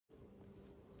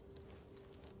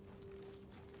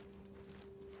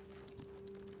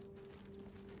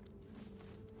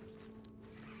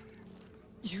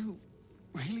You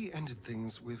really ended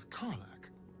things with Karlak,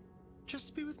 just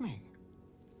to be with me.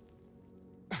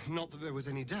 Not that there was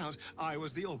any doubt I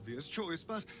was the obvious choice,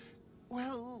 but,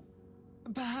 well,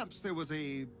 perhaps there was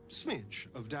a smidge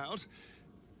of doubt.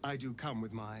 I do come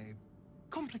with my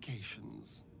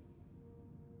complications.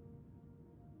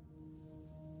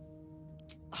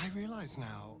 I realize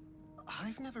now,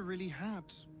 I've never really had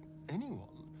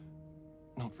anyone.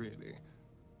 Not really.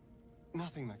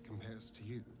 Nothing that compares to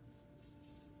you.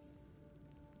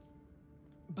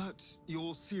 But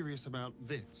you're serious about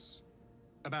this?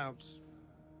 About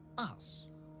us?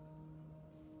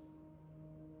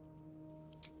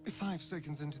 5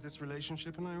 seconds into this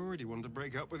relationship and I already want to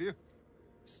break up with you.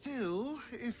 Still,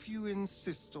 if you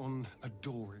insist on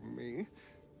adoring me,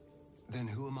 then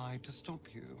who am I to stop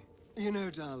you? You know,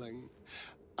 darling,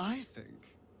 I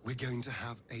think we're going to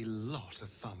have a lot of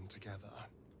fun together.